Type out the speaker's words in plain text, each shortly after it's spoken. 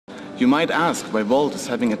You might ask why Volt is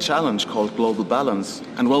having a challenge called global balance.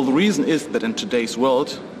 And well, the reason is that in today's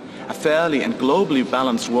world, a fairly and globally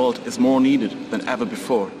balanced world is more needed than ever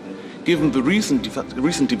before. Given the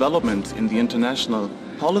recent development in the international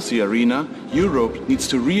policy arena, Europe needs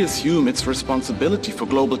to reassume its responsibility for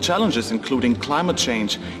global challenges, including climate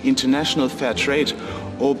change, international fair trade,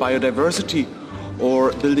 or biodiversity,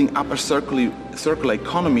 or building up a circular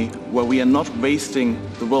economy where we are not wasting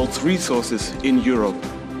the world's resources in Europe.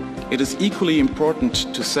 It is equally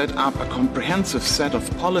important to set up a comprehensive set of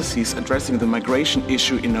policies addressing the migration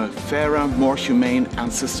issue in a fairer, more humane and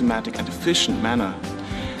systematic and efficient manner.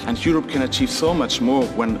 And Europe can achieve so much more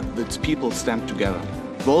when its people stand together.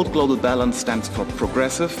 Volt Global Balance stands for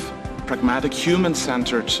progressive, pragmatic,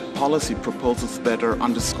 human-centered policy proposals that are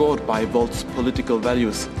underscored by Volt's political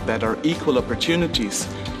values that are equal opportunities,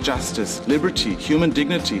 justice, liberty, human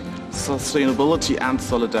dignity, sustainability and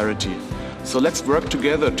solidarity. So let's work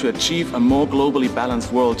together to achieve a more globally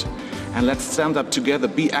balanced world, and let's stand up together,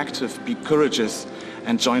 be active, be courageous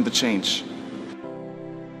and join the change.